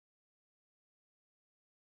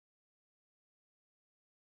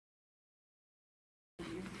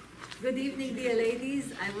Good evening, dear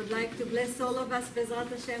ladies. I would like to bless all of us, Bezrat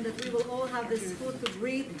Hashem, that we will all have the zchut to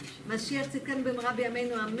greet Mashiach Tzidkenu b'mara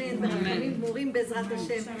b'yameinu, Amen. B'rachamim gmurim Bezrat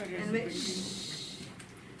Hashem.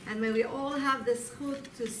 And may we all have the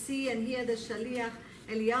zchut to see and hear the Shaliach,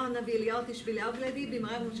 Eliyahu Navi, Eliyahu Tishbi, Eliyahu Levi,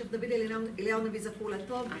 b'mara Moshe David, Eliyahu Navi Zachur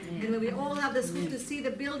Latov. And may we all have the zchut to see the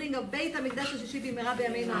building of Beit HaMikdash HaShishi b'mara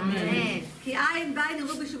b'yameinu, Amen. כי עין בית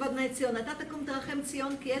יראו בשובot בני ציון, אתה תקום תרחם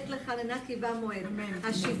ציון, כי עת לך לנת כי בא מועד.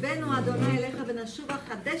 השיבנו אדוני אליך ונשובה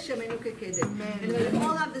חדש ימינו כקדם. And may we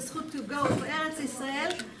all have the zchut to go to Eretz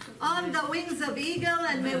Israel on the wings of eagle,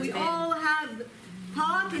 and may we all have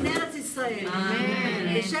part in Eretz Israel.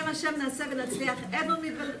 Amen. בשם השם נעשה ונצליח.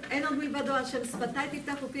 אין עוד מלבדו השם שפתיי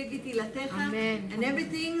תפתח ופי יגיד תהילתך. And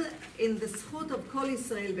everything in the zchut of כל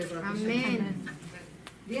ישראל בעזרת השם. Amen.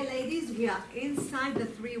 Dear ladies, we are inside the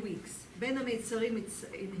 3 weeks. Ben HaMeitzrim, it's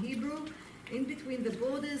in Hebrew, in between the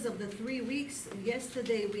borders of the 3 weeks.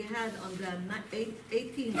 Yesterday we had on the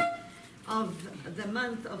 18th of the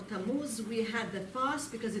month of Tammuz, we had the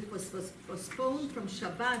fast because it was postponed from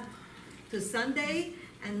Shabbat to Sunday.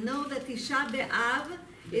 And know that Tisha B'Av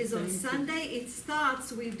is on Sunday. It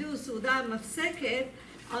starts, we do Suda Mafseket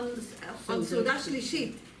on Suda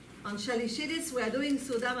Shlishit. On Shalishidis, we are doing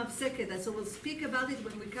Suda Mafseket, so we'll speak about it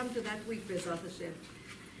when we come to that week, Bezrat Hashem.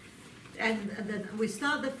 And we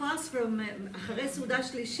start the fast from Acharei Suda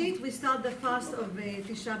Shlishit, we start the fast of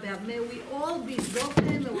Tisha B'Av. May we all be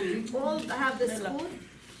zochen, may we all have the zchut.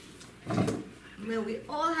 May we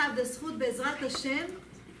all have the zchut, Bezrat Hashem,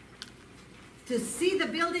 to see the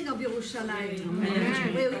building of Yerushalayim.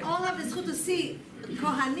 May we all have the zchut to see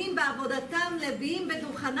Kohanim ba'avodatam, Leviim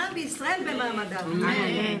bedukhanam, B'Yisrael b'ma'amadam.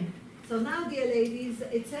 Amen. So now, dear ladies,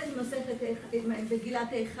 it says in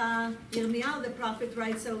Megillat Eicha, Yirmiyahu the prophet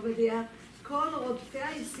writes over there, Kol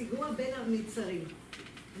rodfei sigua ben ha-mitzarim,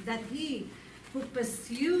 that he who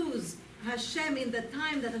pursues Hashem in the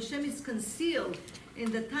time that Hashem is concealed,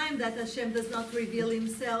 in the time that Hashem does not reveal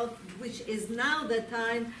himself, which is now the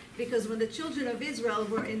time, because when the children of Israel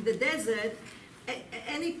were in the desert,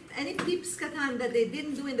 any pips katan that they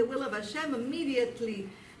didn't do in the will of Hashem, immediately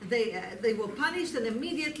they were punished, and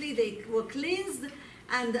immediately they were cleansed,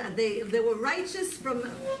 and they were righteous from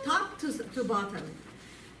top to bottom.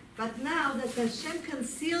 But now that Hashem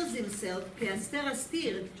conceals himself, ke'aster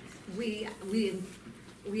astir, we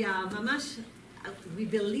are mamash, we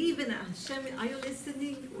believe in Hashem. Are you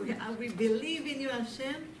listening? We believe in you,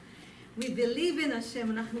 Hashem. We believe in Hashem.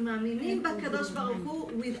 אנחנו מאמינים בקדוש ברוך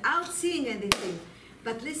הוא without seeing anything,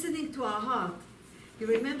 but listening to our heart. You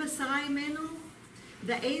remember Sarai Imenu?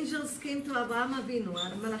 The angels came to Avraham Avinu.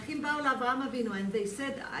 המלאכים באו לאברהם אבינו, and they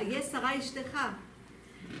said, yes, Sarai אשתך.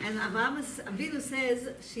 And Avraham Avinu says,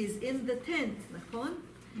 she's in the tent, נכון?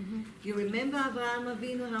 You remember Avraham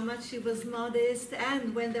Avinu, how much she was modest,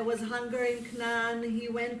 and when there was hunger in Canaan, he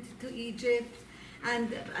went to Egypt,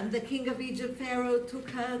 and the king of Egypt, Pharaoh, took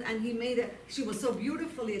her, and he made her, she was so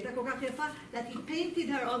beautiful, that he painted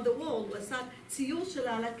her on the wall, was a ציור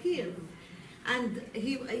שלה על הקיר. And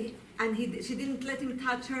she didn't let him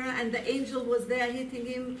touch her, and the angel was there hitting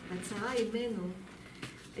him. But Sarai Imenu,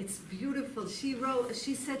 it's beautiful. She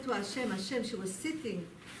said to Hashem, she was sitting,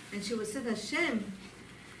 and she said, Hashem,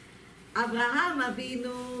 Avraham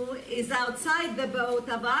Avinu is outside the boat,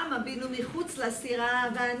 Avraham Avinu michutz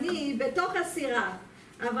lasiרה, ואני בתוך הסירה.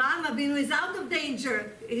 Avraham Avinu is out of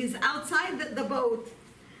danger, he's outside the boat.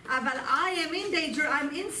 But I am in danger, I'm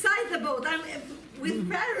inside the boat, I'm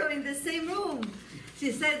with Pharaoh in the same room.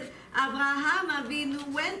 She said, Avraham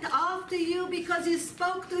Avinu went after you because you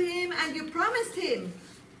spoke to him and you promised him.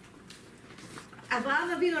 אברהם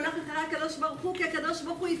אבינו הולך אחרי הקדוש ברוך הוא, כי הקדוש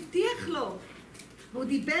ברוך הוא הבטיח לו. הוא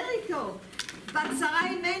דיבר איתו. But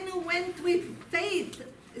Sarai Imenu went with faith.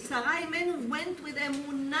 Sarai Imenu went with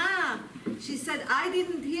emunah. She said, I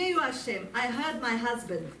didn't hear you, Hashem. I heard my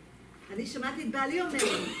husband. אני שמעתי את בעלי אומר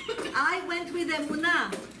לי. I went with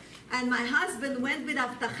emunah. And my husband went with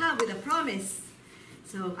הבטחה, with a promise.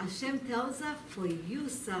 So Hashem tells her, for you,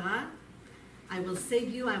 Sarah, I will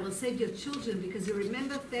save you, I will save your children. Because you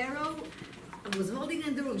remember Pharaoh was holding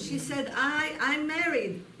in the room. She said, I'm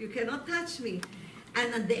married. You cannot touch me.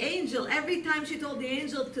 And the angel, every time she told the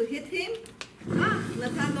angel to hit him,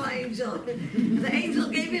 natan lo angel. The angel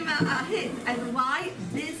gave him a hit. And why?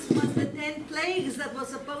 This was the 10 plagues that was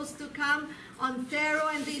supposed to come on Pharaoh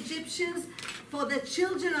and the Egyptians for the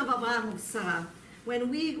children of Abraham and Sarah.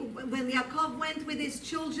 When Yaakov went with his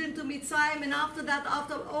children to Mitzrayim, and after that,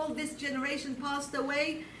 after all this generation passed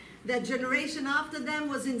away, the generation after them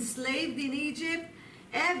was enslaved in Egypt.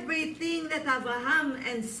 Everything that Abraham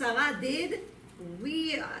and Sarah did,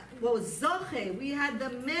 we was zoche, we had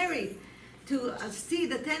the merit to see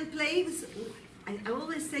the 10 plagues. I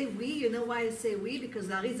always say we. You know why I say we? Because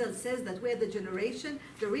the Arizal says that we're the generation,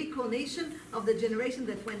 the reincarnation of the generation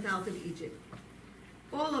that went out of Egypt.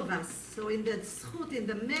 All of us. So in the zchut, in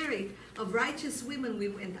the merit of righteous women, we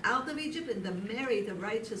went out of Egypt. In the merit of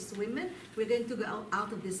righteous women, we're going to go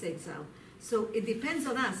out of this exile. So it depends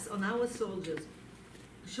on us, on our shoulders.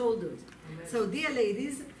 Amen. So dear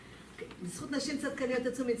ladies, בזכות נשים צדקניות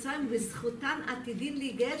יצאו מצרים, ובזכותן עתידים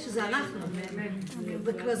להיגאל, שזה אנחנו.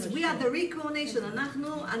 Because we are the reincarnation,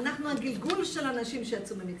 אנחנו הגלגול של הנשים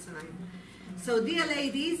שיצאו ממצרים. So dear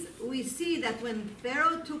ladies, we see that when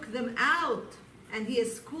Pharaoh took them out, and he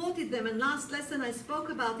escorted them, and last lesson I spoke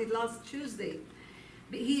about it last Tuesday,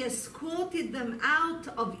 he escorted them out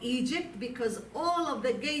of Egypt because all of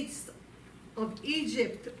the gates of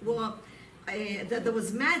Egypt were, that there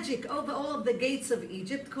was magic over all of the gates of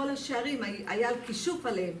Egypt. כל השערים היה על כישוף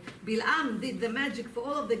עליהם. Bil'am did the magic for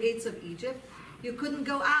all of the gates of Egypt. You couldn't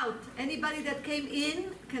go out. Anybody that came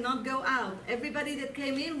in cannot go out. Everybody that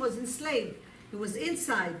came in was enslaved. It was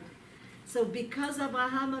inside. So because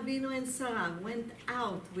Abraham Avinu and Sarah went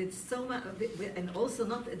out with so much, and also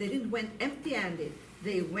they didn't went empty-handed.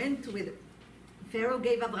 They went with, Pharaoh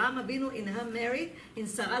gave Abraham Avinu in her merit, in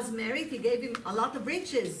Sarah's merit, he gave him a lot of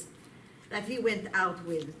riches that he went out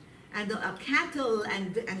with. And cattle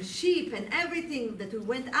and sheep and everything that we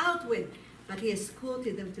went out with. But he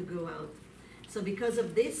escorted them to go out. So because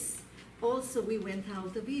of this, also we went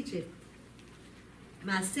out of Egypt.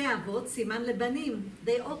 מעשה אבות, סימן לבנים.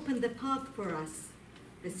 They opened the path for us.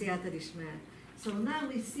 בסייעתא דשמיא. So now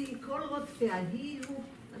we see כל רודפיה, he who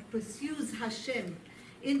pursues Hashem.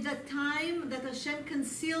 In the time that Hashem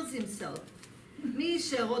conceals himself. מי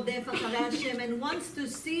שרודף אחרי Hashem and wants to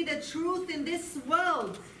see the truth in this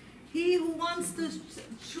world. He who wants the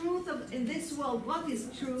truth in this world. What is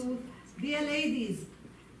truth? Dear ladies,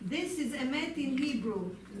 this is emet in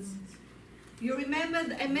Hebrew. You remember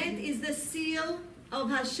emet is the seal of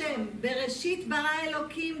Hashem. Bereshit bara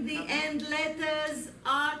Elokim, the end letters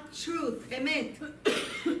are truth. Emet.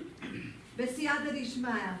 Besiyata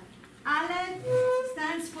Dishmaya. Aleph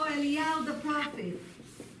stands for Eliyahu the prophet.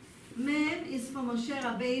 Mem is for Moshe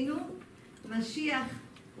Rabbeinu, Mashiach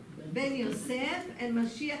ben Yosef, and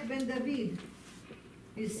Mashiach ben David.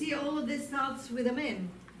 You see, all of this starts with a Mem.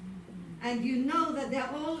 And you know that they're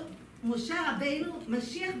all Moshe Rabbeinu,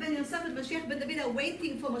 Mashiach ben Yosef, and Mashiach ben David are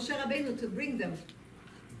waiting for Moshe Rabbeinu to bring them.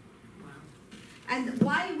 And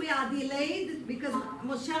why we are delayed? Because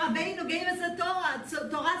Moshe Rabbeinu gave us the Torah. So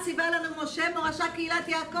Torah tziva lanu Moshe morasha kilat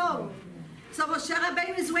Yaakov. So Moshe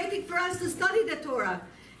Rabbeinu is waiting for us to study the Torah.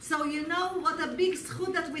 So you know what a big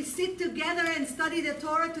zchut that we sit together and study the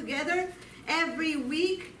Torah together every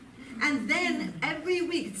week. And then every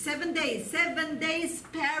week, 7 days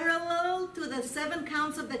parallel to the 7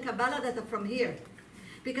 counts of the Kabbalah that are from here.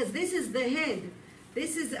 Because this is the head.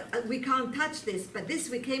 This is, we can't touch this, but this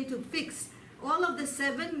we came to fix. All of the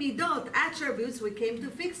 7 midot, attributes, we came to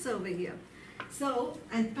fix over here. So,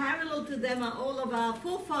 and parallel to them are all of our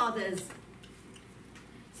forefathers.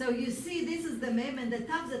 So you see, this is the mem, and the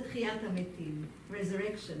tav is Tchiyat HaMetim,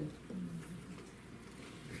 resurrection.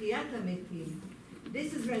 Tchiyat HaMetim.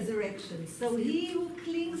 This is resurrection. So he who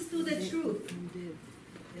clings to the truth,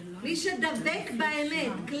 מי שדבק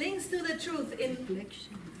באמת, clings to the truth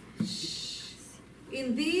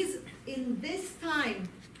in this time,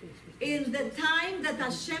 in the time that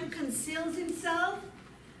Hashem conceals himself,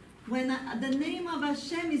 when the name of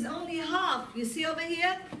Hashem is only half. You see over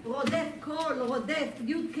here? Rodef, Kol, Rodef,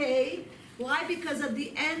 Yud-K. Why? Because at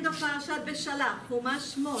the end of Parashat Beshalach,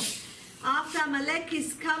 Chumash Shmot, after Amalek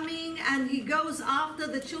is coming and he goes after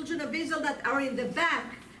the children of Israel that are in the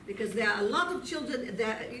back, because there are a lot of children,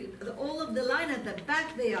 all of the line at the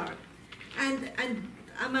back they are. And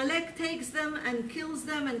Amalek takes them and kills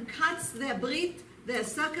them and cuts their brit, their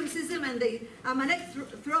circumcision, and Amalek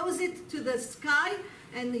throws it to the sky,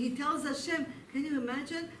 and he tells Hashem, can you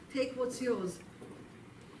imagine? Take what's yours.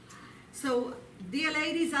 So, dear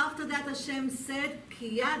ladies, after that Hashem said,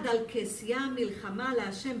 Ki yad al kesya milchama la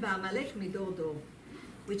Hashem ba'amalek midor dor.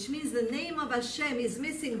 Which means the name of Hashem is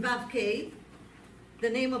missing Vav K, the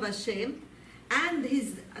name of Hashem, and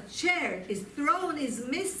his chair, his throne is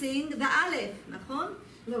missing the Aleph. Nachon?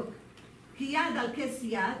 Look. Ki yad al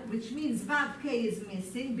kesya, which means Vav K is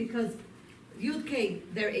missing because Yud K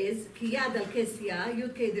there is, Ki yad al kesya,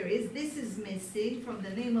 Yud K there is. This is missing from the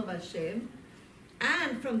name of Hashem.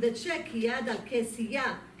 And from the check, Yad al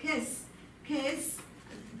Kesiyah, Kes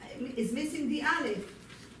is missing the Aleph.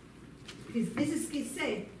 This is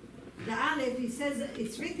Kiseh. The Aleph, he says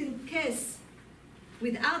it's written Kes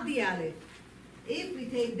without the Aleph. If we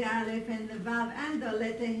take the Aleph and the Vav and the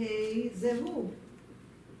letter Hey, Zehu.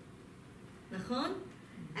 נכון?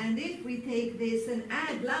 And if we take this and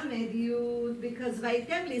add Lamed Yud, because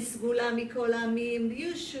Vaitem li sgula mikol amim,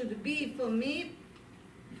 you should be for me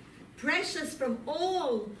precious from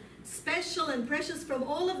all, special and precious from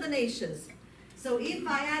all of the nations. So if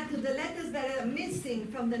I add to the letters that are missing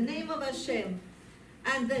from the name of Hashem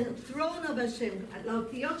and the throne of Hashem,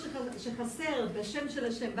 לאותיות שחסר בשם של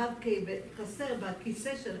השם, חסר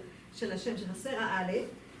בכיסא של השם, שחסר האלף,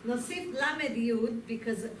 נוסיף למד יוד,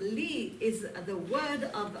 because li is the word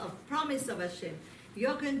of promise of Hashem.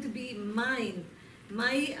 You're going to be mine,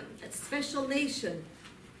 my special nation,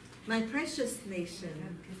 my precious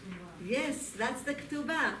nation. Yes, that's the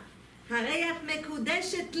כתובה. הרי את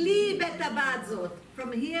מקודשת לי בטבעת זאת.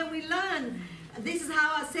 From here we learn. This is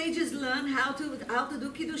how our sages learn how to do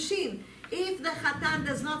kiddushin. If the Chatan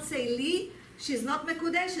does not say li, she's not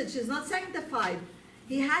מקודשת, she's not sanctified.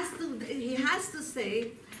 He has to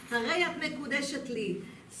say, הרי את מקודשת לי.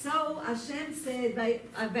 So Hashem said,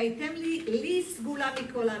 ויתם לי סגולה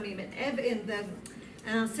מכל העמים.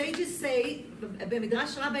 And our sages say,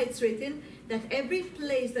 במדרש רבה it's written, that every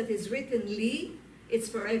place that is written li, it's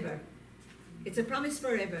forever. It's a promise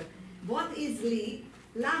forever. What is li?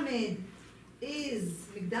 Lamed is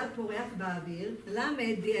מגדל פורח באוויר.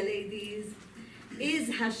 Lamed, dear ladies, is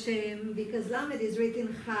Hashem, because Lamed is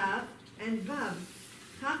written Chaf and Vav.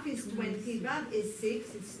 Chaf is 20, Vav is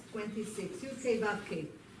 6, it's 26. Yud Kei Vav Kei.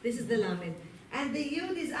 This is the Lamed. And the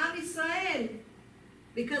Yud is Am Yisrael,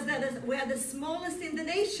 because we are the smallest in the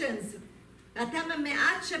nations. אתם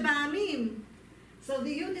המעט שבעמים. So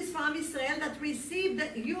the Yud is for Am Yisrael that received,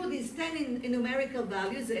 the Yud is 10 in numerical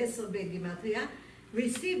values, זה 10 בגימטריה,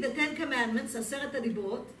 received the 10 commandments, 10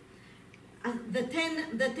 הדיברות, the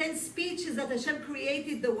 10 speeches that Hashem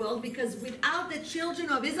created the world, because without the children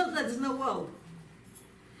of Israel there is no world.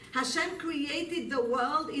 Hashem created the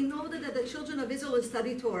world in order that the children of Israel will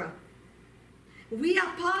study Torah. We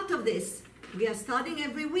are part of this. We are studying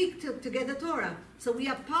every week to get the Torah. So we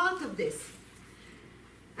are part of this.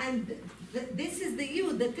 And this is the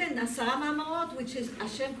Yud, the 10, Asara Ma'amarot, which is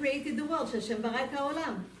Hashem created the world, Hashem bara et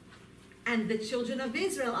ha'olam. And the children of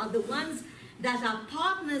Israel are the ones that are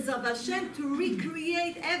partners of Hashem to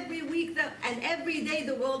recreate every week and every day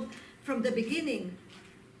the world from the beginning.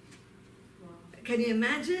 Can you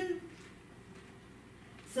imagine?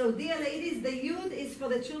 So, dear ladies, the Yud is for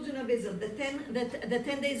the children of Israel, the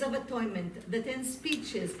 10 days of atonement, the 10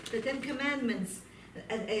 speeches, the 10 commandments,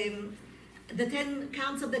 the 10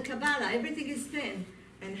 counts of the Kabbalah, everything is 10.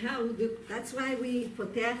 And that's why we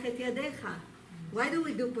poteach et yadecha. Why do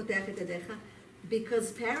we do poteach et yadecha?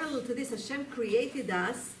 Because parallel to this, Hashem created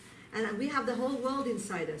us, and we have the whole world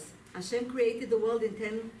inside us. Hashem created the world in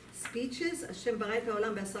 10 speeches. Hashem bara et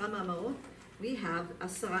ha'olam be'asara ma'amarot. We have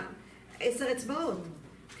 10 etzbaot,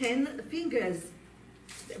 10 fingers.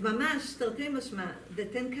 Mamash, tartei mashma, the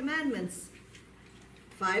 10 commandments.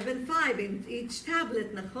 5 and 5 in each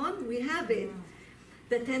tablet, nachon? We have it.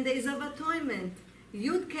 The 10 days of atonement.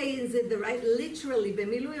 Yud Kei is in the right, literally,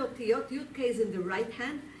 b'milui otiyot, Yud Kei is in the right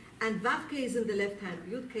hand, and Vav Kei is in the left hand.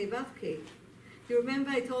 Yud Kei, Vav Kei. You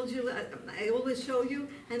remember I told you, I always show you,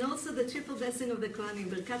 and also the triple blessing of the Kohanim,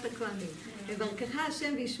 Birkat HaKohanim. יברכך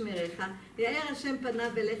השם וישמרך, יאר השם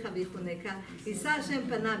פניו אליך ויחונך, יישא השם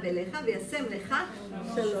פניו אליך וישם לך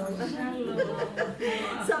שלום.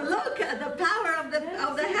 So look at the power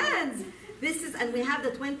of the hands. This is, and we have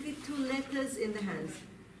the 22 letters in the hands.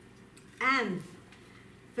 And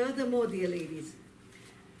furthermore, dear ladies,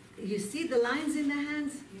 you see the lines in the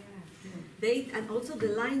hands? And also the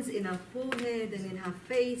lines in our forehead and in our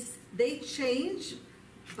face, they change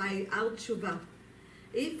by our tshuva.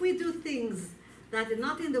 If we do things that are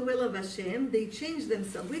not in the will of Hashem, they change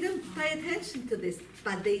themselves. We don't pay attention to this,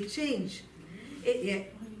 but they change.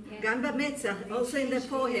 Gam b'metzach, also in the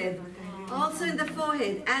forehead. Also in the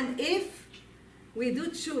forehead. And if we do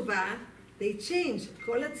tshuva, they change.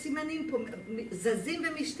 כל הסימנים פה זזים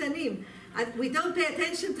ומשתנים. We don't pay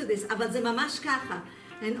attention to this, אבל זה ממש ככה.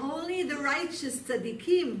 And only the righteous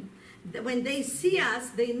tzaddikim, when they see us,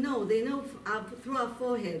 they know through our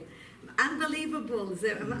forehead. Unbelievable.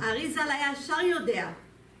 Arizal היה ישר יודע.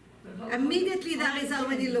 Immediately the Arizal,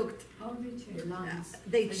 when he looked,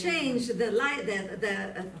 they changed the light,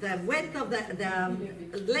 the width of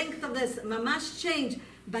the length of this, mamash change,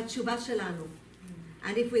 but tshuva shelanu.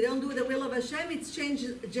 And if we don't do the will of Hashem,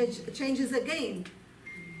 it changes again.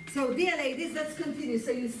 So, dear ladies, let's continue.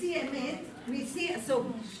 So you see Emet, we see,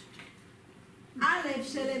 so Aleph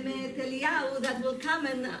Shelemet Eliyahu that will come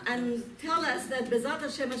and tell us that Bezrat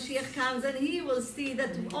Hashem Mashiach comes, and he will see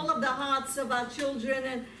that all of the hearts of our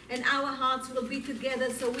children and our hearts will be together,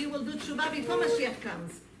 so we will do Teshuva before Mashiach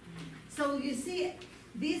comes. So you see,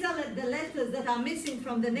 these are the letters that are missing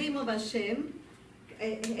from the name of Hashem,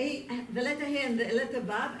 the letter He and the letter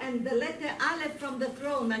Vav, and the letter Aleph from the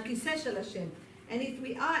throne, Makiseh Shel Hashem. And if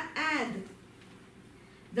we add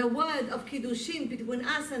the word of Kiddushin between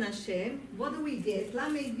us and Hashem, what do we get?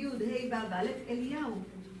 Lamed Yud Hei Vav Aleph Eliyahu.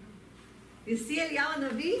 You see Eliyahu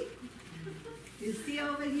Navi? You see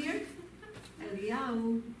over here?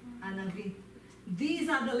 Eliyahu Navi. These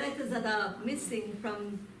are the letters that are missing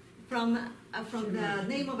from the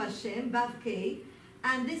name of Hashem, Vav Kei,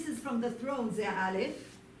 and this is from the throne, Ze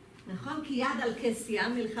Aleph. נכון? כי יד על כסיה,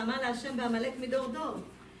 מלחמה להשם בעמלק מדור דור.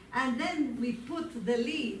 And then we put the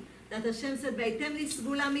li that Hashem said, "Veitem li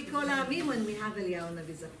sgula mikol ha'amim," when we have Eliyahu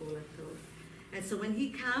Navi Zachor Latov. And so when he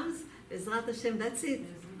comes, Bezrat Hashem, that's it.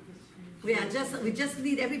 We just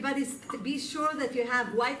need everybody to be sure that you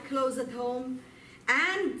have white clothes at home,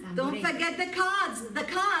 and don't forget the cards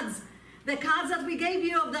that we gave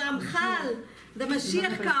you of the Ramchal, the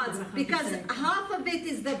Mashiach cards, because half of it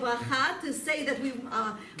is the bracha to say that we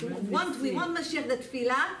want Mashiach, the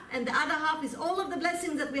tefillah, and the other half is all of the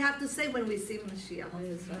blessings that we have to say when we see Mashiach.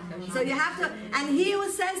 So you have to, and he who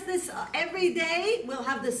says this every day will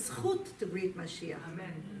have the zchut to greet Mashiach.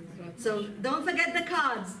 So don't forget the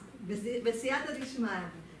cards.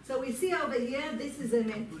 So we see over here, this is a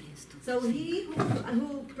net. So he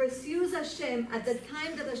who pursues Hashem at the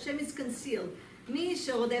time that Hashem is concealed, מי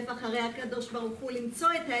שרודף אחרי הקדוש ברוך הוא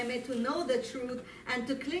למצוא את האמת, to know the truth and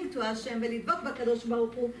to cling to Hashem ולדבוק בקדוש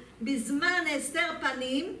ברוך הוא בזמן הסתר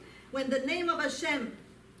פנים, when the name of Hashem,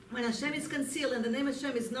 when Hashem is concealed and the name of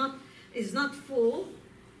Hashem is not full,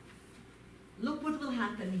 look what will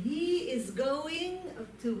happen.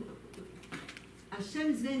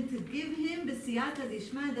 Hashem is going to give him b'siyata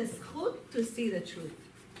dishma the zchut to see the truth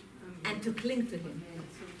and to cling to him.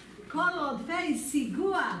 Kol rodfei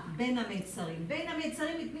sigua ben hametzarim. Ben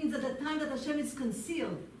hametzarim, it means at the time that Hashem is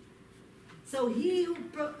concealed. So he who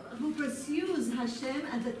pursues Hashem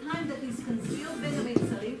at the time that he's concealed, ben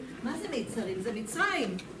hametzarim. מה זה מצרים? זה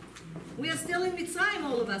מצרים. We are still in Mitzrayim,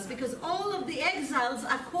 all of us, because all of the exiles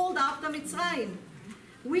are called after Mitzrayim.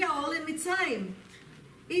 We are all in Mitzrayim.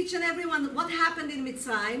 Each and every one. What happened in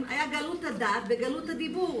Mitzrayim? היה גלות הדת וגלות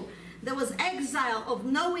הדיבור. There was exile of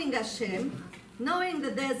knowing Hashem, knowing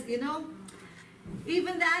that there's,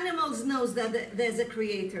 even the animals knows that there's a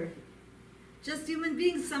creator. Just human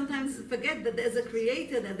beings sometimes forget that there's a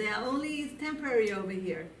creator, that they are only temporary over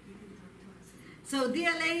here. So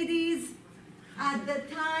dear ladies, at the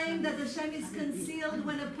time that Hashem is concealed,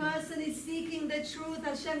 when a person is seeking the truth,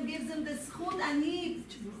 Hashem gives him the zchut and he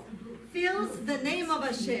feels the name of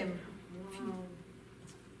Hashem.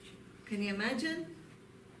 Can you imagine?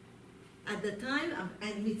 At the time,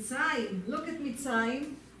 and Mitzrayim, look at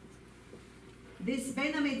Mitzrayim. This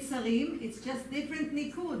Ben HaMetzarim, it's just different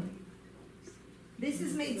Nikud. This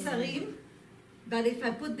is Metzarim, but if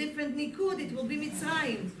I put different Nikud, it will be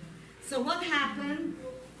Mitzrayim. So what happened?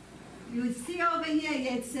 You see over here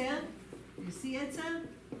Yetzer. You see Yetzer?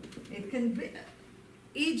 It can be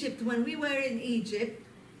Egypt. When we were in Egypt,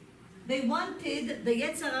 they wanted, the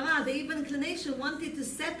Yetzer Hara, the evil inclination, wanted to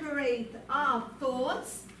separate our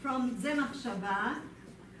thoughts from Ze Machshava.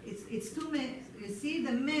 It's two mem. You see,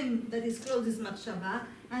 the mem that is closed is Machshava,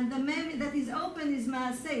 and the mem that is open is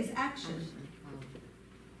Maaseh, is action.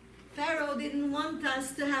 Pharaoh didn't want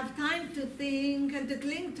us to have time to think and to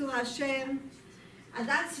cling to Hashem, and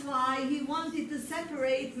that's why he wanted to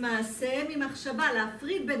separate Maaseh ממחשבה,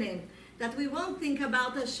 להפריד ביניהם, that we won't think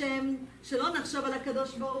about Hashem, שלא נחשוב על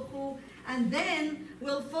הקדוש ברוך הוא, and then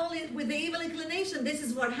we'll fall in with the evil inclination. This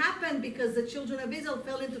is what happened because the children of Israel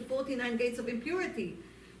fell into 49 gates of impurity.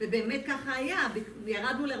 ובאמת ככה היה,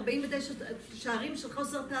 ירדנו ל-49 שערים של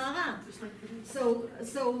חוסר טהרה. So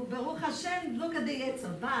ברוך Hashem, look at the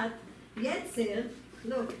Yetzer. But Yetzer,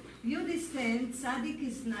 look, Yud is 10, Tzadik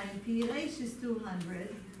is 90, Reish is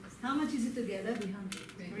 200. How much is it together?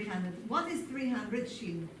 300. What is 300?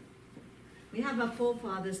 Shin. We have our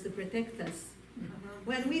forefathers to protect us.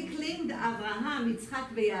 When we cling to Abraham,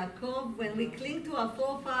 Yitzchak, Yaakov, when we cling to our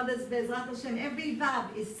forefathers, Bezrat Hashem, every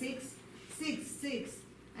Vav is 6, 6, 6,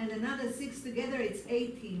 and another 6 together, it's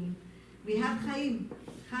 18. We have Chaim.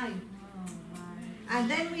 And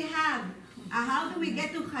then we have, how do we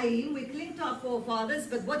get to Chaim? We cling to our forefathers,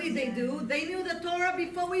 but what did they do? They knew the Torah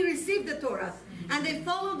before we received the Torah. And they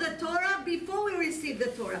followed the Torah before we received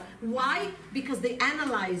the Torah. Why? Because they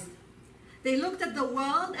analyzed. They looked at the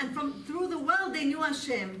world, and through the world they knew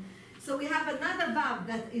Hashem. So we have another vav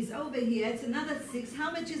that is over here. It's another 6. How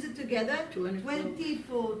much is it together?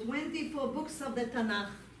 24. 24 books of the Tanakh.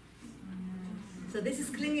 So this is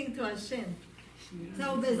clinging to Hashem.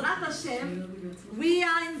 So Bezrat Hashem, we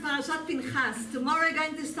are in Parashat Pinchas. Tomorrow we're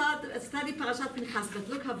going to study Parashat Pinchas, but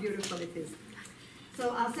look how beautiful it is. So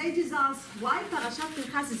our sages ask, why Parashat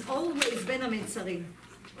Pinchas is always Ben HaMetzarim?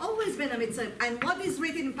 Always Ben HaMetzarim. And what is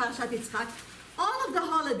written in Parashat Yitzchak? All of the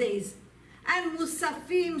holidays, and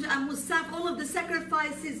Musafim, and Musaf, all of the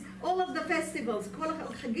sacrifices, all of the festivals, Kol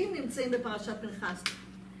HaChagim nimtzeim beParashat Pinchas.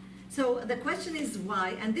 So the question is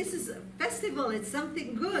why? And this is a festival, it's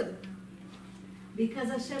something good. Because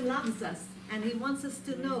Hashem loves us, and He wants us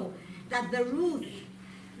to know that the root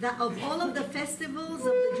of all of the festivals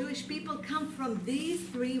of the Jewish people come from these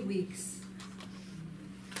 3 weeks.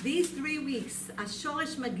 These 3 weeks.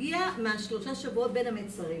 השורש מגיע מה3 שבועות בין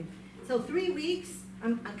המצרים. So 3 weeks.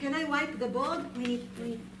 Can I wipe the board? Wait.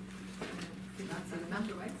 Not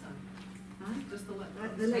the right side. Huh? Just the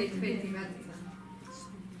left. The left.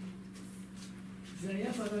 זה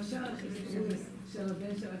היה פרשה של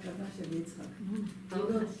הבן של הקטן של יצחק.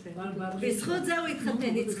 בזכות זה הוא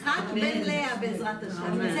התחתן, יצחק בן לאה בעזרת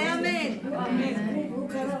השם. זה אמן. הוא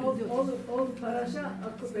קרא עוד פרשה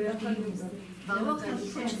ביחד עם זה. ברוך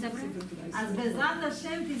השם. אז בעזרת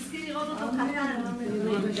השם תזכי לראות אותו קטן.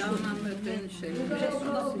 הוא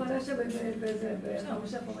קרא עוד פרשה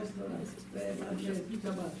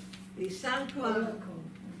בשבת. יישר כוח.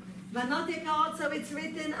 בנות יקרות, so it's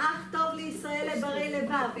written, אך טוב לישראל לברי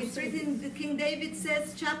לבב. It's written, King David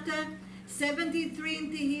says, chapter 73 in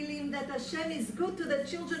Tehillim, that Hashem is good to the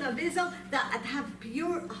children of Israel that have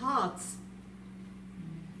pure hearts.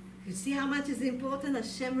 You see how much is important?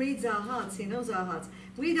 Hashem reads our hearts. He knows our hearts.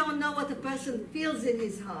 We don't know what a person feels in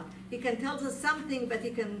his heart. He can tell us something, but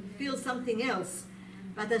he can feel something else.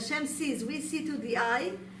 But Hashem sees. We see to the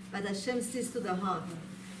eye, but Hashem sees to the heart.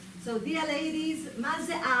 So, dear ladies, מה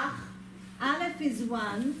זה אח? Aleph is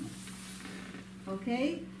 1,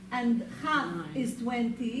 okay? And Chaf is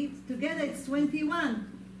 20. Together it's 21.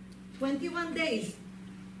 21 days.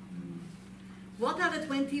 What are the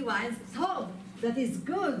 21? Tov, that is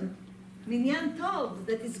good. Minyan Tov,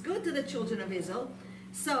 that is good to the children of Israel.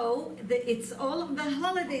 So, it's all of the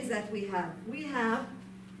holidays that we have. We have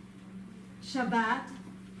Shabbat.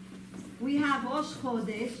 We have Rosh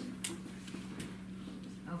Chodesh.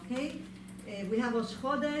 Okay, we have Rosh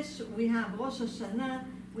Chodesh, we have Rosh Hashanah,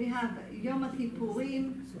 we have Yom Kippurim,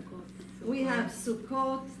 we have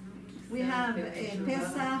Sukkot, we have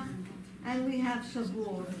Pesach, and we have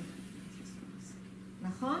Shavuot.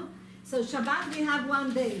 Nachon? So Shabbat we have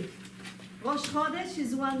 1 day. Rosh Chodesh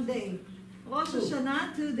is 1 day. Rosh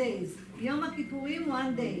Hashanah 2 days. Yom Kippurim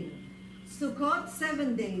 1 day. Sukkot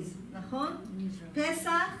 7 days. Nachon?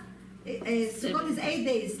 Pesach. Sukkot is 8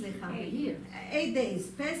 days, 8 days.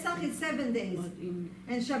 Pesach is 7 days.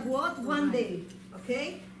 And Shavuot, 1 day.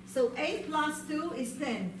 Okay? So 8 plus 2 is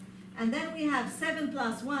 10. And then we have 7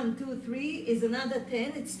 plus 1, 2, 3 is another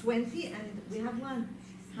 10. It's 20. And we have 1.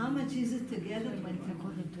 How much is it together?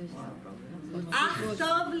 21. אך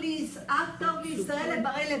טוב לישראל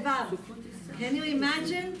לברי לבב. Can you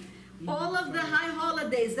imagine? All of the high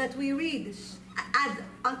holidays that we read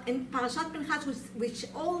in Parashat Pinchas, which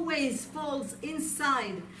always falls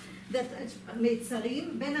inside the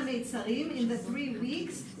Meitzarim, Ben HaMeitzarim, in the 3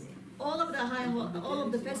 weeks, all of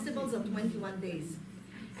the festivals are 21 days.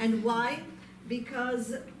 And why?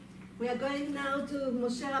 Because we are going now to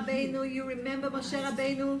Moshe Rabbeinu. You remember Moshe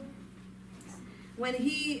Rabbeinu? When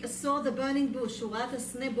he saw the burning bush, הוא ראה את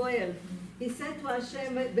הסנה בוער, he said to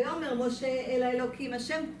Hashem, ויאמר משה אל האלוקים,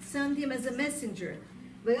 Hashem sent him as a messenger.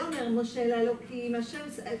 ויאמר משה אל האלוקים,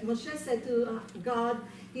 Moshe said to God,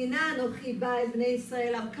 הנה אנוכי בא אל בני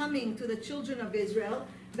ישראל, I'm coming to the children of Israel,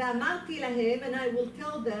 ואמרתי להם, and I will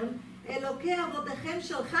tell them, אלוקי אבותיכם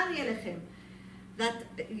שלחני אליכם. That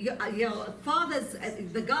your fathers,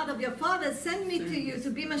 the God of your fathers sent me to you to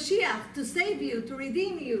be Mashiach, to save you, to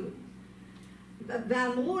redeem you.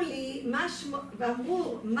 ואמרו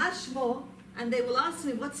מה שמו, and they will ask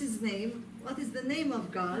me, what's his name? What is the name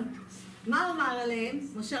of God? מה אומר עליהם?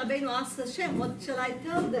 משה רבינו asked Hashem, what shall I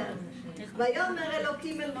tell them? ויאמר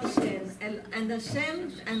אלוקים אל משה, and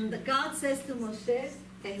Hashem, and God says to Moshe,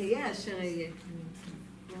 אהיה אשר אהיה.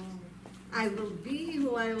 I will be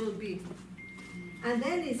who I will be. And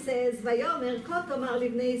then he says, ויאמר כה תאמר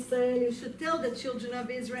לבני ישראל, you should tell the children of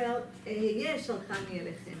Israel, אהיה שלחני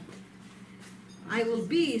אליכם. I will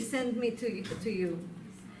be, send me to you.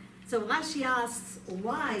 So Rashi asks,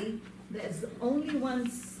 why there's only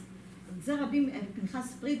once, זה רבים,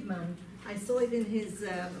 פנחס פרידמן, I saw it in his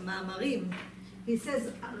מאמרים, He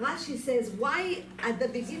says, Rashi says, why at the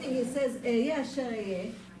beginning he says, Ehyeh asher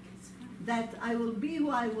ehyeh, that I will be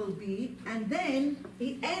who I will be, and then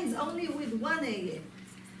he ends only with one Ehyeh.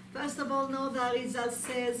 First of all, no, the Arizal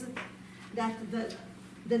says that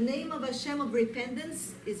the name of Hashem of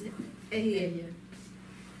repentance is Ehyeh,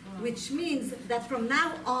 which means that from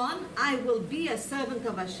now on, I will be a servant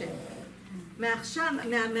of Hashem.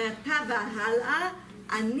 מעתה והלאה,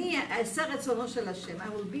 אני אעשה רצונו של Hashem. I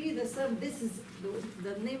will be the servant. This is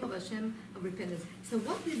the name of Hashem of repentance. So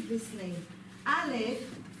what is this name? Aleph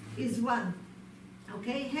is one.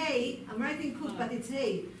 Okay, Hey, I'm writing Kuf, but it's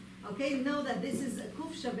Hey. Okay, know that this is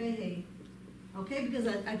Kuf Shaveh Hey. Okay, because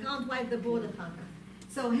I can't wipe the board אחר כך.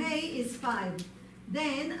 So Hey is 5.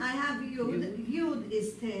 Then I have Yud. Yud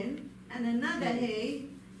is 10. And another Hey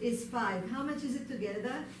is 5. How much is it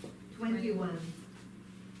together? 21.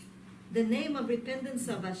 The name of repentance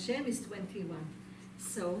of Hashem is 21.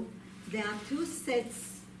 So there are two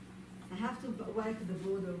sets. I have to wipe the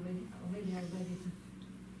board already. Already I read it.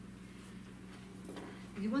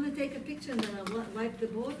 You want to take a picture and then I'll wipe the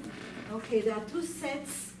board? Okay, there are two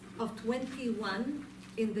sets of 21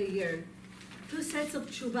 in the year. Two sets of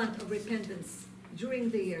tshuva, of repentance, during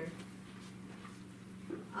the year.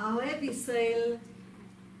 Ohev Israel,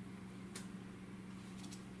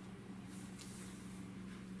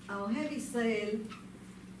 Ohev Israel,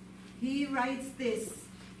 he writes this.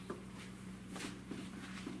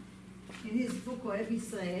 In his book, Ohev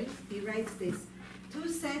Israel, he writes this. Two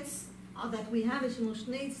sets that we have, יש לנו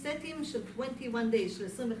שני סטים של 21 days, של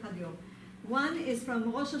 21 יום. One is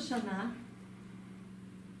from Rosh Hashanah,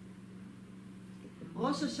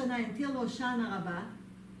 until Hoshana Rabbah.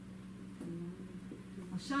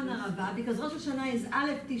 Hoshana Rabbah, because Rosh Hashanah is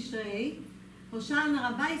Aleph Tishrei, Hoshana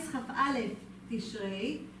Rabbah is Chaf Aleph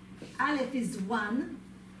Tishrei, Aleph is 1,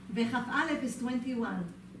 Chaf Aleph is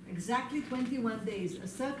 21. Exactly 21 days, a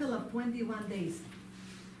circle of 21 days.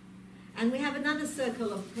 And we have another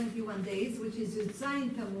circle of 21 days, which is Yud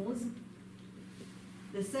Tammuz,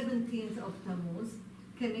 the 17th of Tammuz.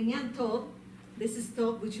 Keminyan Tov, this is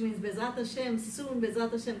Tov, which means Bezrat Hashem, soon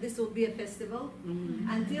Bezrat Hashem, this will be a festival.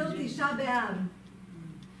 Until Tisha B'Av,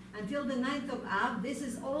 until the 9th of Av, this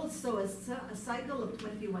is also a cycle of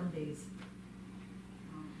 21 days.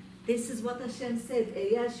 This is what Hashem said,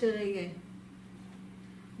 Ehyeh asher ehyeh.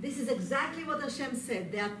 This is exactly what Hashem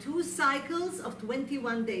said. There are two cycles of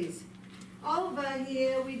 21 days. Over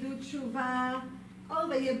here we do tshuva.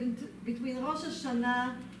 Over here between Rosh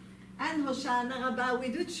Hashanah and Hoshana Rabbah, we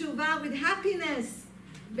do tshuva with happiness,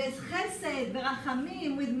 with chesed,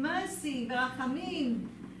 berachamim, with mercy, berachamim.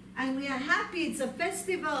 And we are happy, it's a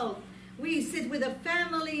festival. We sit with the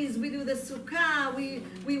families, we do the sukkah, we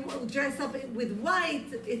dress up with white.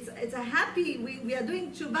 It's a happy, we are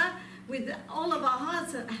doing tshuva with all of our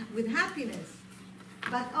hearts, with happiness.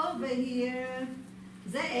 But over here,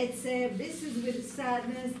 this is with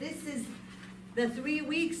sadness. This is the 3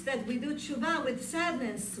 weeks that we do tshuva with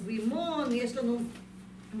sadness. We mourn.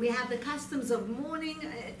 We have the customs of mourning.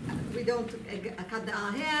 We don't cut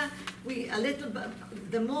our hair.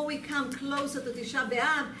 The more we come closer to Tisha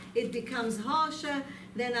B'Av, it becomes harsher.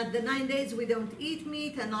 Then at the 9 days we don't eat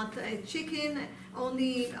meat and not chicken,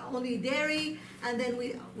 only dairy. And then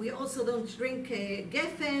we also don't drink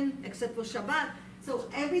gefen except for Shabbat. So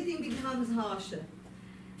everything becomes harsher.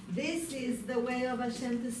 This is the way of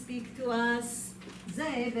Hashem to speak to us.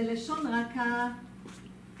 זה ולשון רכה,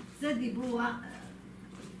 זה דיבור,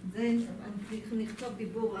 זה נכתוב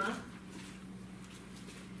דיבור.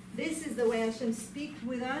 This is the way Hashem speaks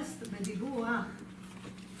with us, בדיבור,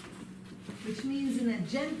 which means in a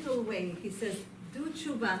gentle way. He says, do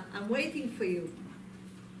tshuva, I'm waiting for you.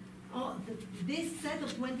 Oh, this set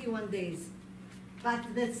of 21 days.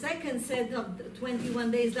 But the second set of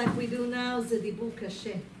 21 days that we do now is the dibur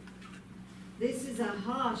kashe. This is a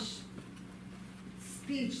harsh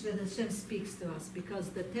speech that Hashem speaks to us because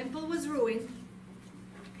the temple was ruined.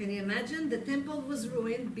 Can you imagine? The temple was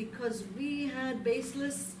ruined because we had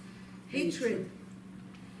baseless hatred.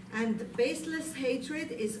 And baseless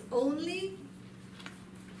hatred is only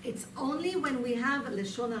when we have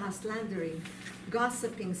leshon hara, slandering,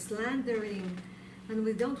 gossiping, slandering, and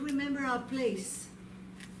we don't remember our place.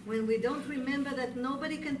 When we don't remember that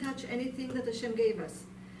nobody can touch anything that Hashem gave us.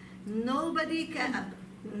 Nobody can,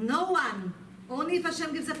 no one, only if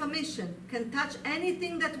Hashem gives a permission, can touch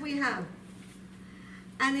anything that we have.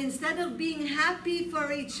 And instead of being happy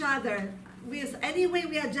for each other, anyway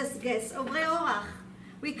we are just guests, ovrei orach.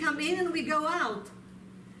 We come in and we go out.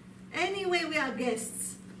 Anyway we are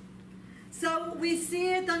guests. So we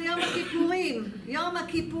see it on Yom Kippurim. Yom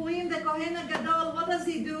Kippurim, the Kohen HaGadol, what does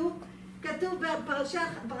he do? כתוב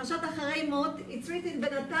בפרשת אחרי מות, it's written,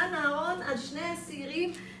 ונתן אהרון על שני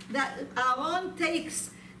השעירים, that Aaron takes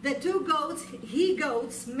the two goats,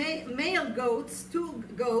 he-goats, male goats, two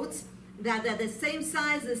goats, that are the same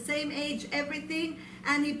size, the same age, everything,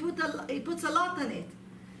 and he puts a lot on it.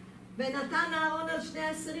 ונתן אהרון על שני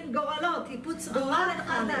השעירים גורלות, he puts גורל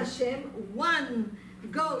אחד להשם, one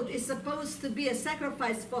goat is supposed to be a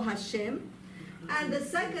sacrifice for Hashem, and the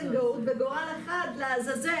second goat, בגורל אחד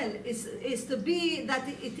לעזאזל, is to be that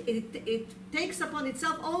it takes upon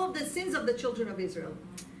itself all of the sins of the children of Israel.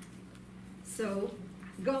 So,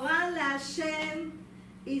 גורל להשם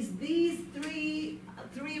is these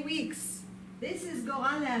three weeks. This is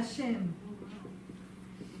גורל להשם.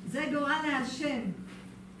 זה גורל להשם.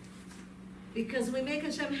 Because we make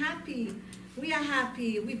Hashem happy. We are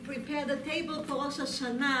happy. We prepare the table for Rosh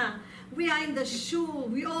Hashanah. We are in the shul.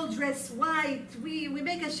 We all dress white. We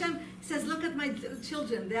make Hashem. He says, look at my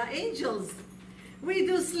children. They are angels. We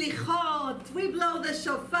do slichot. We blow the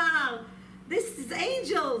shofar. This is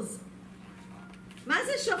angels. מה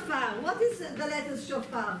זה shofar? What is the letter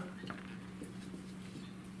shofar?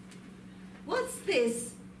 What's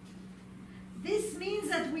this? This means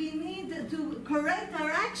that we need to correct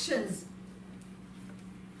our actions.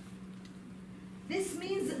 This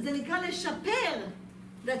means זה נקרא לשפר,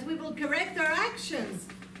 that we will correct our actions.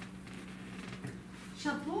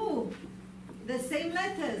 שפרו, the same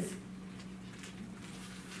letters,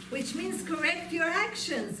 which means correct your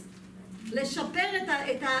actions. לשפר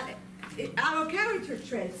our character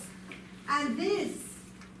traits. And these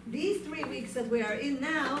 3 weeks that we are in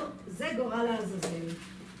now, זה גורל לעזאזל.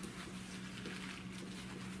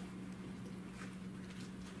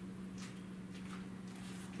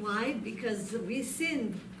 Why? Because we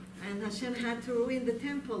sinned, and Hashem had to ruin the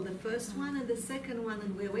temple, the first one and the second one,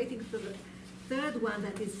 and we're waiting for the third one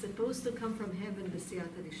that is supposed to come from heaven, the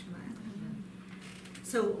Siyata Dishmaya.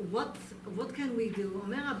 So what can we do?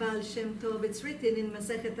 Omer Abal Shem Tov, it's written in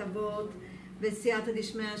Masechet Avot, וסייעתא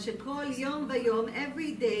דשמיא, שכל יום ויום,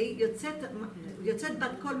 every day, יוצאת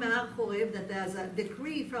בת קול מהר חורב, that there's a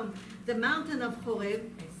decree from the mountain of Horeb,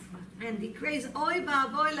 and decrees, אוי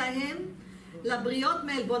ואבוי להם, לבריות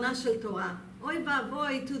מעלבונה של תורה. אוי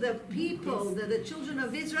ואבוי to the people, the children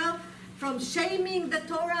of Israel, from shaming the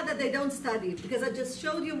Torah that they don't study. Because I just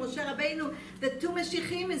showed you Moshe Rabbeinu, the two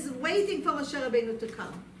Mashiachim is waiting for Moshe Rabbeinu to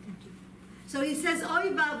come. So he says,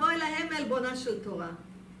 אוי ואבוי להם מעלבונה של תורה.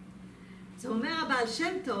 So אומר הבעל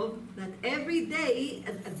שם טוב, that every day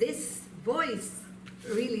this voice,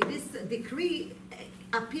 really, this decree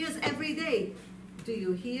appears every day. Do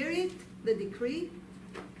you hear it, the decree?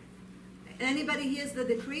 Anybody hears the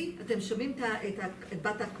decree? אתם שומעים את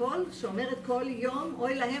בת הקול שאומרת כל יום,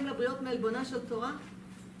 אוי להם לבריות מעלבונה של תורה?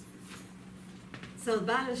 So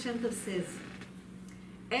בעל שם טוב says,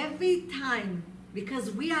 every time, because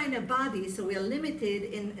we are in a body, so we are limited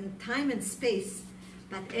in time and space,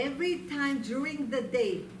 but every time during the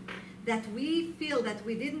day that we feel that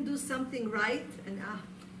we didn't do something right, and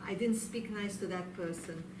I didn't speak nice to that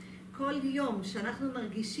person, כל יום שאנחנו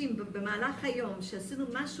מרגישים במהלך היום שעשינו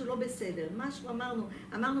משהו לא בסדר, משהו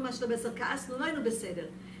אמרנו משהו לא בסדר, כעסנו, לא היינו בסדר,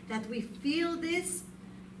 that we feel this,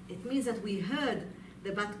 it means that we heard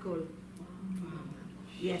the bat kol.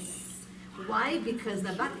 Yes. Why? Because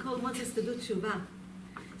the bat kol wants us to do tshuva.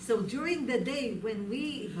 So during the day when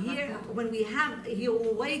we have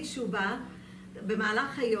hirurei tshuva,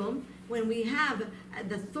 במהלך היום, when we have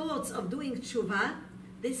the thoughts of doing tshuva,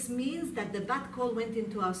 this means that the bat call went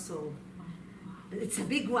into our soul. It's a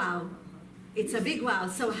big wow. It's a big wow.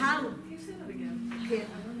 So how? Can you say that again? Okay.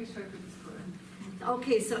 I want to make sure I put this correct.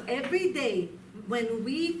 Okay, so every day when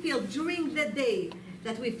we feel during the day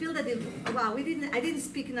that we feel that wow, I didn't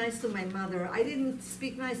speak nice to my mother. I didn't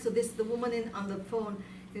speak nice to the woman on the phone.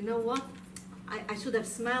 You know what? I should have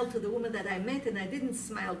smiled to the woman that I met, and I didn't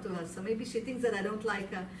smile to her. So maybe she thinks that I don't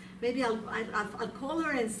like her. Maybe I'll call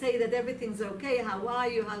her and say that everything's okay. How are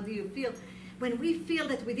you? How do you feel? When we feel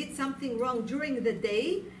that we did something wrong during the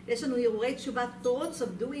day, יש לנו הרהורי תשובה, thoughts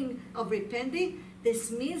of repenting.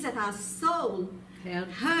 This means that our soul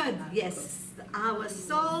heard. Yes, our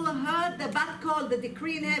soul heard the bat call, the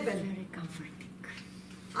decree in heaven. Very comforting.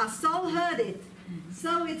 Our soul heard it.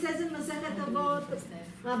 So it says in Masechet Avot,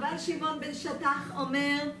 Rabbi Shimon ben Shattach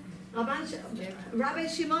Omer, Rabbi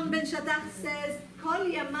Shimon ben Shattach says, Kol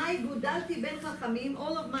yamai gudalti ben chachamim,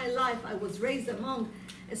 all of my life I was raised among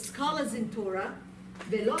scholars in Torah,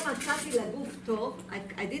 ve'lo matzati laguf tov,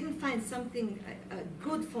 I didn't find something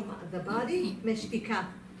good for the body, meshtika,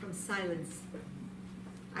 from silence.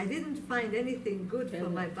 I didn't find anything good for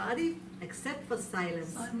my body except for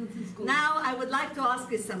silence. Silence is good. Now, I would like to ask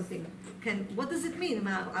you something. What does it mean?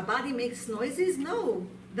 A body makes noises? No.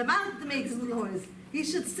 The mouth makes noise. He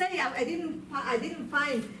should say, I didn't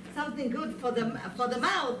find something good for the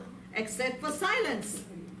mouth except for silence.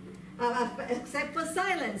 Except for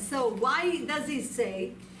silence. So why does he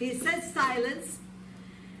say? He says silence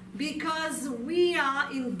because we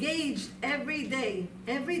are engaged every day.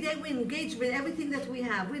 Every day we engage with everything that we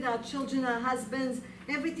have, with our children, our husbands,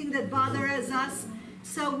 everything that bothers us.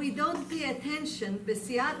 So we don't pay attention,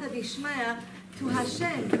 b'siyata d'ishmaya, to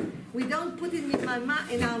Hashem. We don't put it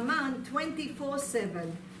in our mind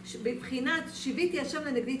 24/7. בבחינת שיביתי השם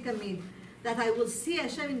לנגדי תמיד. That I will see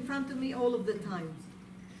Hashem in front of me all of the time.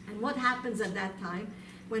 And what happens at that time?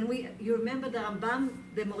 You remember the Rambam,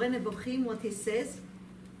 the Moreh Nevuchim, what he says?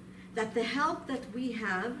 That the help that we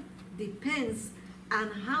have depends on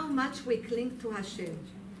how much we cling to Hashem.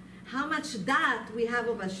 How much da'at we have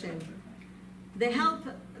of Hashem. The help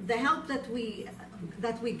that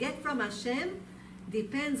we get from Hashem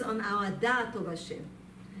depends on our da'at of Hashem.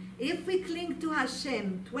 If we cling to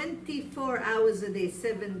Hashem 24 hours a day,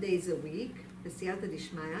 7 days a week, b'siyata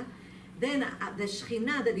d'ishmaya, then the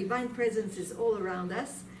Shekhinah, the divine presence, is all around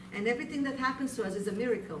us, and everything that happens to us is a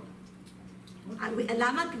miracle.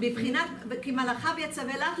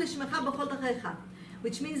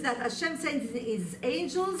 Which means that Hashem sends His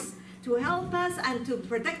angels to help us and to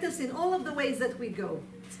protect us in all of the ways that we go.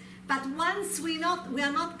 But once we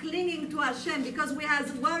are not clinging to Hashem because we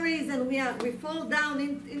have worries and we fall down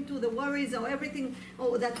into the worries or everything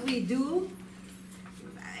that we do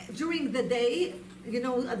during the day,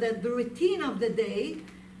 the routine of the day,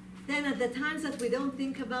 then at the times that we don't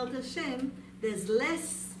think about Hashem, there's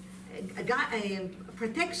less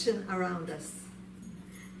protection around us.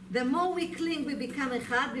 The more we cling, we become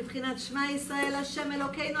echad. בבחינת שמע ישראל, Hashem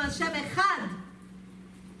Elokeinu, Hashem echad.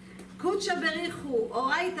 קודשא בריחו,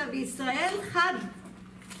 אורייתא וישראל, חד.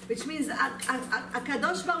 Which means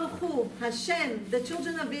Akadosh Baruch Hu, Hashem, the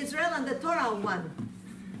children of Israel, and the Torah are one.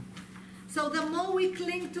 So the more we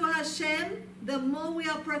cling to Hashem, the more we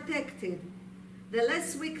are protected. The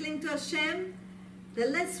less we cling to Hashem, the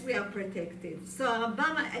less we are protected. So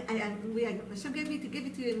Rambam, Hashem gave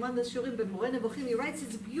it to you in one of the Shurim, Moreh Nevuchim. He writes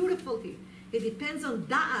it's beautifully. It depends on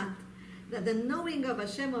da'at, the knowing of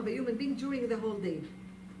Hashem of a human being during the whole day.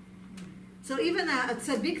 So even a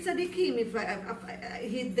tzaddikim,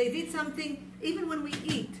 if they did something, even when we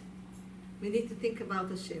eat, we need to think about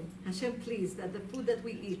Hashem. Hashem, please, that the food that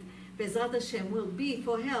we eat, Bezrat Hashem, will be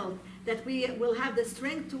for health, that we will have the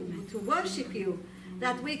strength to worship you,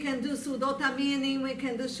 that we can do Sudot Aminim, we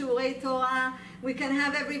can do Shurei Torah, we can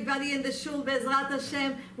have everybody in the shul, Bezrat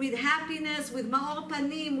Hashem, with happiness, with Ma'or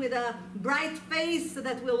Panim, with a bright face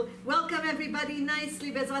that will welcome everybody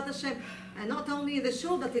nicely, Bezrat Hashem. And not only in the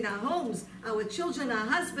shul, but in our homes, our children, our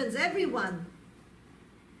husbands, everyone.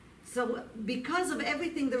 So because of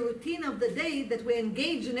everything, the routine of the day that we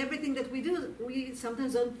engage in everything that we do, we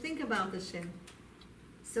sometimes don't think about Hashem.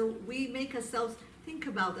 So we make ourselves think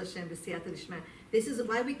about Hashem, b'siyata d'ishmaya. This is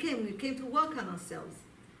why we came. We came to work on ourselves.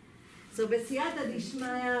 So b'siyata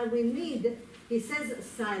d'ishmaya, we need, he says,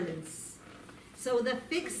 silence. So the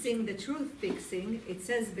fixing, the truth fixing, it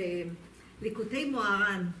says, Likutei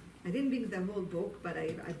Moharan. I didn't bring the whole book, but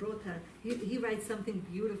I brought her. He writes something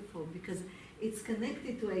beautiful because it's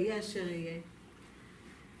connected to Ayeh Asher Yeh.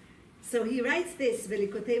 So he writes this,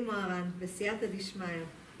 Velikotei Moharan, b'siyata d'ishmaya.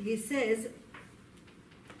 He says,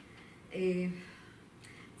 he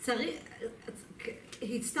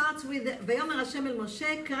starts with, Vayomer Hashem el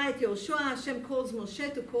Moshe, Kra et Yoshua, Hashem calls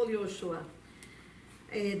Moshe to call Yoshua.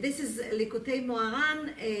 This is Likutei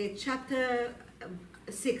Moharan, chapter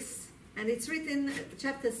 6. And it's written,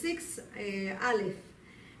 chapter 6, Aleph.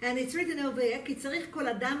 And it's written over here, כי צריך כל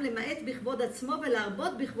אדם למעט בכבוד עצמו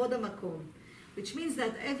ולהרבות בכבוד המקום. Which means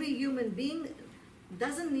that every human being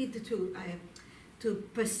doesn't need to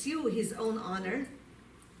pursue his own honor,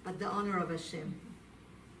 but the honor of Hashem.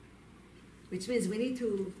 Which means we need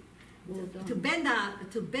to bend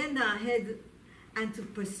our head and to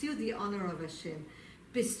pursue the honor of Hashem.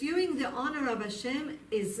 Pursuing the honor of Hashem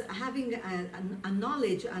is having a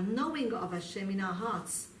knowledge, a knowing of Hashem in our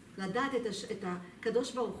hearts. לדעת את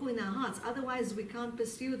הקדוש ברוך הוא in our hearts. Otherwise we can't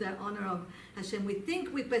pursue the honor of Hashem. We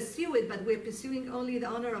think we pursue it, but we're pursuing only the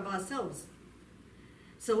honor of ourselves.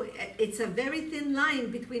 So it's a very thin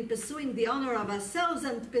line between pursuing the honor of ourselves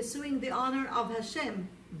and pursuing the honor of Hashem.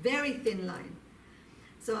 Very thin line.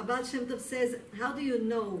 So Abba Shem Tov says, how do you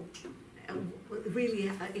know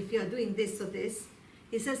really if you're doing this or this?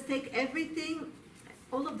 He says, take everything,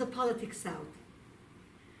 all of the politics out.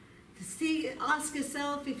 ask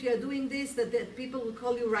yourself if you're doing this, that people will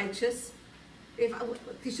call you righteous.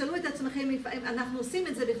 תשאלו את עצמכם אם אנחנו עושים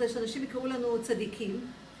את זה בכדי שאנשים יקראו לנו צדיקים.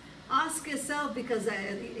 Ask yourself because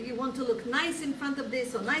you want to look nice in front of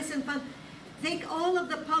this or nice in front. Take all of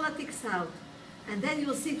the politics out. And then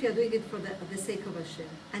you'll see if you're doing it for the sake of Hashem.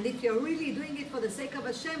 And if you're really doing it for the sake of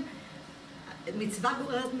Hashem, mitzvah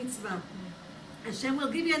gureret mitzvah. Hashem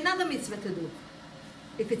will give you another mitzvah to do.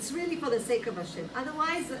 If it's really for the sake of Hashem.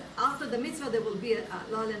 Otherwise, after the mitzvah, there will be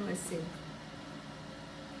lo alenu a sin.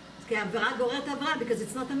 Because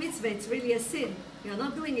it's not a mitzvah, it's really a sin. You're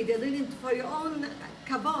not doing it, you're doing it for your own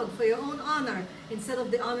kavod, for your own honor, instead of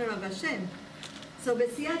the honor of Hashem. So,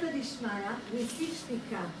 בסייעתא דשמיא, we see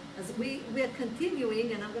shtika. As we are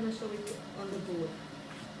continuing, and I'm going to show it on the board.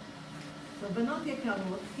 So, Banot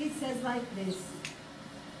Yekarot, he says like this.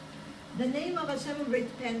 The name of Hashem of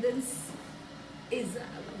repentance is,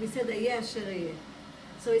 we said, Ayeh Asher Yeh.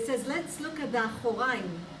 So it says, let's look at the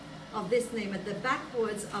Achoraim of this name, at the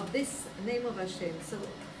backwards of this name of Hashem. So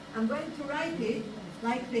I'm going to write it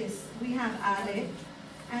like this. We have Aleph,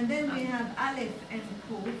 and then we have Aleph and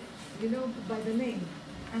Kuf, you know, by the name.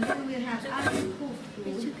 And then we have Aleph, Kuf,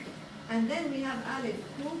 Kuf. And then we have Aleph,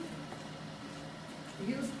 Kuf,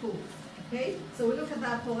 use Kuf. Okay? So we look at the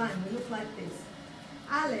Achoraim, we look like this.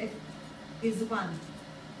 Aleph is 1.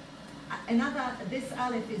 This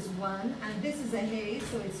Aleph is 1, and this is a Hey,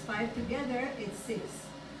 so it's 5 together, it's 6.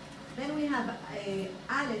 Then we have a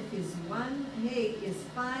Aleph is 1, Hey is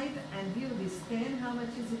 5, and Yud is 10. How much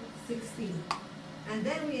is it? 16. And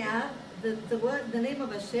then we have the name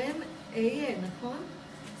of Hashem, Eyeh, nachon?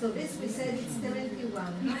 So this we said it's 21.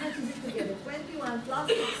 How much is it together? 21 plus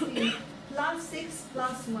 16 plus 6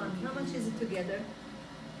 plus 1. How much is it together?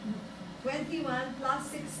 21 plus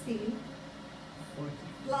 16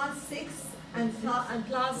 plus 6 and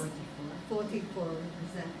plus 44.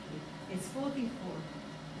 Exactly. It's 44.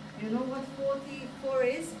 You know what 44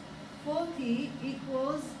 is? 40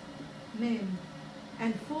 equals Mem,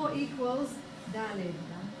 and 4 equals Daled.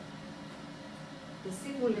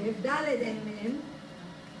 תשימו לב, Daled and Mem,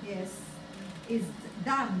 yes, is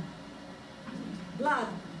Dam, blood.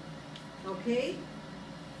 Okay?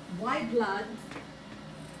 Why blood?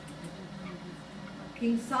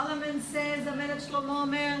 King Solomon says, המלך שלמה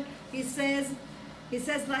אומר, he says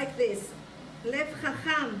like this, לב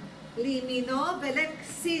חכם לימינו ולב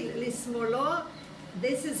כסיל לשמאלו.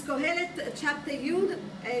 This is Kohelet chapter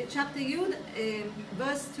Yud,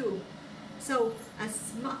 verse 2. So a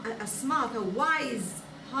smart, a wise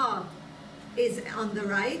heart is on the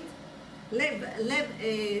right,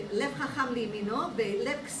 לב חכם לימינו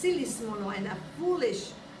ולב כסיל לשמאלו, and a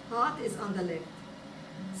foolish heart is on the left.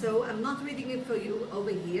 So I'm not reading it for you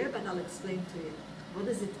over here, but I'll explain to you. What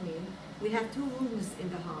does it mean? We have 2 rooms in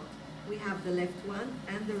the heart. We have the left one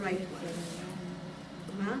and the right one.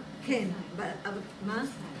 Ma? Ken. Ma?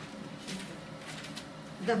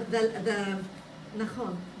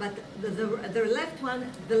 Nachon. But the left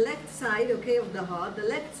one, the left side, okay, of the heart, the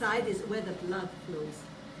left side is where the blood flows.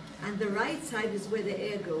 And the right side is where the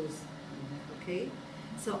air goes. Okay?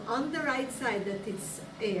 So on the right side that it's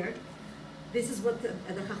air, this is what the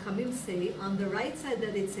Chachamim say, on the right side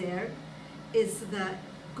that it's air is the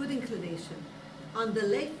good inclination. On the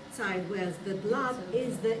left side, whereas the blood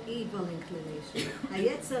is the evil inclination.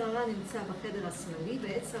 היצר הרע נמצא בחדר השמאלי,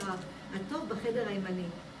 והיצר הטוב בחדר הימני.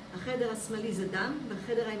 החדר השמאלי זה דם,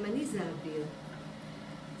 והחדר הימני זה אוויר.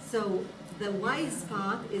 So the wise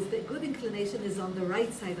part is the good inclination is on the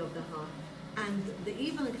right side of the heart. And the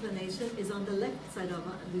evil inclination is on the left side of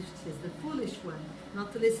it, which is the foolish one,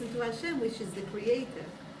 not to listen to Hashem, which is the creator.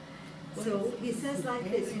 So he says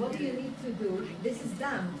like this, what do you need to do? This is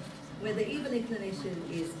dam, where the evil inclination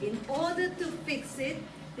is. In order to fix it,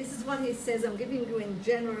 this is what he says, I'm giving you in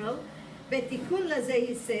general, בתיקון לזה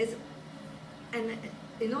he says, and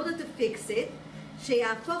in order to fix it,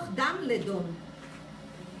 שיהפוך דם לדום.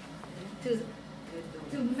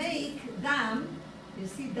 To make dam, you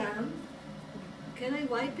see dam, can I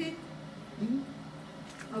wipe it?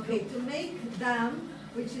 Okay, to make dam,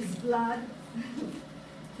 which is blood,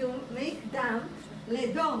 to make dam,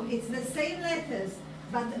 ledom, it's the same letters,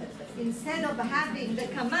 but instead of having the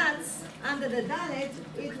kamatz under the dalet,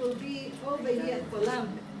 it will be over here, kolam.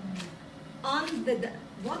 On the,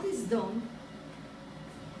 what is dom?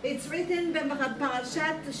 It's written in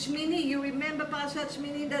Parashat Shmini. You remember Parashat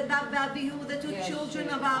Shmini, the Nadav v'Avihu, the 2 children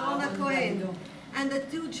of Aaron HaKohen. And the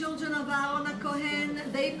 2 children of Aaron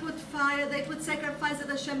HaKohen, they put fire, they put sacrifice that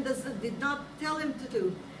Hashem did not tell him to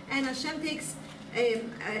do. And Hashem takes, it's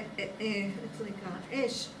like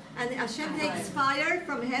esh, and Hashem takes fire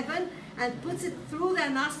from heaven and puts it through their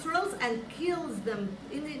nostrils and kills them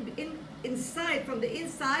inside, from the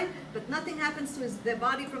inside, but nothing happens to their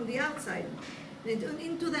body from the outside,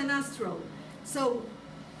 into their nostril. So,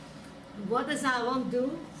 what does Aaron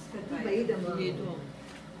do?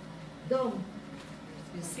 Dom.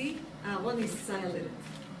 You see? Aaron is silent.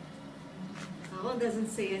 Aaron doesn't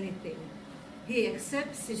say anything. He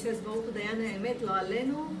accepts, he says, Baruch Dayan Ha'emet Lo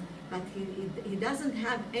Alenu, but he doesn't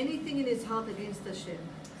have anything in his heart against Hashem.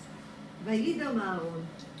 Vayidam Aaron.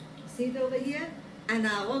 See it over here? And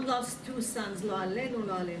Aaron lost two sons, Lo Alenu,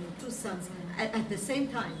 Lo Alenu, two sons, at the same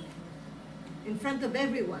time, in front of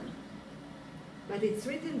everyone. But it's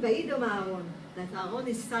written, Vayidam Aaron, that Aaron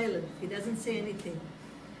is silent. He doesn't say anything.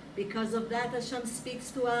 Because of that, Hashem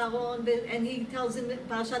speaks to Aaron, and he tells him,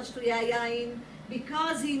 Parashat Shtuyah Yain,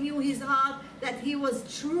 because he knew his heart, that he was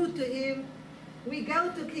true to him. We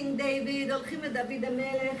go to King David, Olchim et David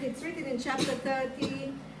HaMelech, it's written in chapter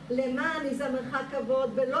 30, Leman izamercha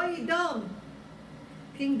kavod velo yidom.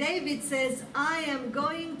 King David says, I am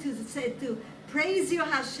going to praise you,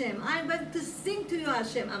 Hashem. I'm going to sing to you,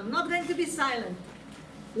 Hashem. I'm not going to be silent.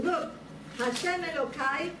 Look, Hashem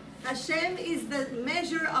Elokai, Hashem is the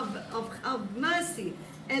measure of mercy.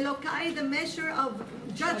 Elokai, the measure of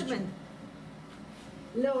judgment.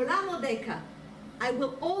 Leolam odeka, I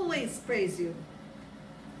will always praise you.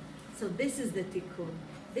 So this is the tikkun.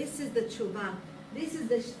 This is the tshuva. This is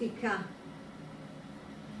the shtika.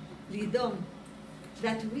 Lidom.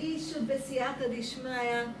 That we should be siyata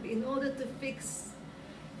dishmaya in order to fix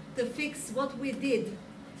what we did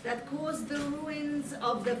that caused the ruins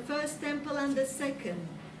of the first temple and the second.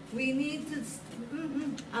 We need to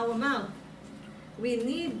our mouth. We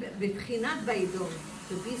need b'bchinat ba'idom,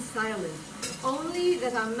 to be silent. Only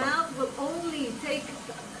that our mouth will only take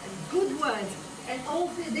good words, and all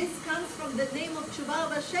this comes from the name of Tshuva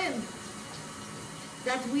of Hashem.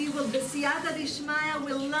 That we will, the Siyata Dishmaya,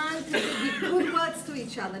 will learn to give good words to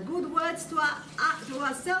each other, good words to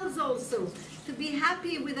ourselves also, to be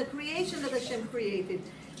happy with the creation that Hashem created.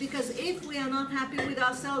 Because if we are not happy with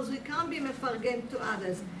ourselves, we can't be mefargem to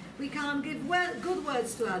others. We can't give good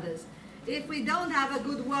words to others. If we don't have a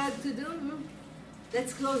good word to do,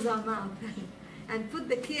 let's close our mouth and put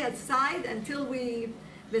the key aside until the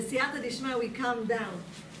Siyata Dishmaya, we calm down.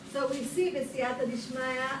 So we see the Siyata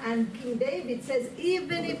Dishmaya, and King David says,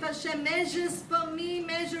 even if Hashem measures for me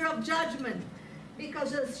measure of judgment,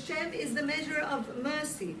 because Hashem is the measure of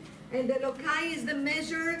mercy, and the Elokai is the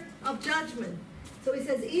measure of judgment. So he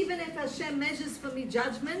says, even if Hashem measures for me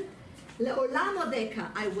judgment, Le'olam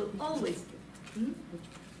odeka, I will always do.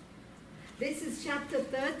 This is chapter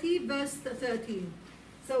 30, verse 13.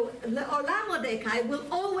 So, Le'olam odeka, I will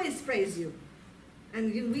always praise you.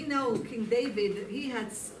 And we know King David, he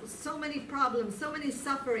had so many problems, so many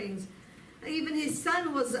sufferings. Even his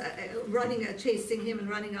son was chasing him and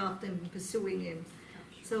running after him, pursuing him.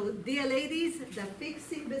 So, dear ladies, the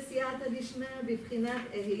fixing b'siyata dishmaya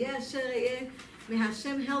b'bchinat ehiyeh asher eyeh, may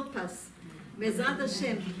Hashem help us, Bezrat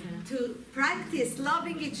Hashem, to practice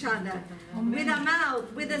loving each other with a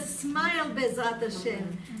mouth, with a smile, Bezrat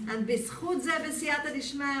Hashem. And b'zchut zeh b'siyata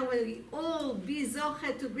dishmaya, when we all be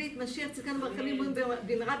zochet to greet Mashiach tzidkenu barachamim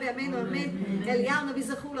b'mera b'yameinu amen, Eliyahu navi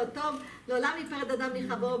zachur latov, לעולם ייפרד אדם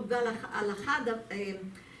מחברו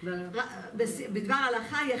בדבר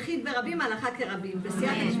הלכה יחיד ורבים, הלכה כרבים.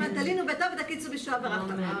 בסייעתא דשמיא תלינו בטוב ותקיצו בשועה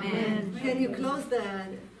ורחמים. Can you close the...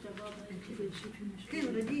 כן,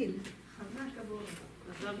 רגיל.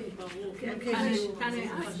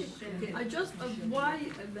 I just why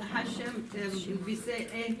Hashem we say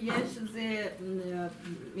yes זה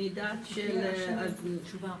מידת של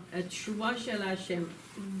תשובה של Hashem.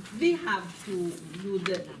 We have to do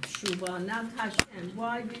the tshuva, not Hashem.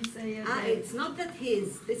 Why we say it? It's not that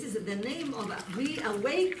his. This is the name of. We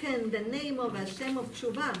awaken the name of Hashem of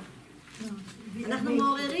tshuva. אנחנו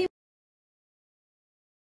מעוררים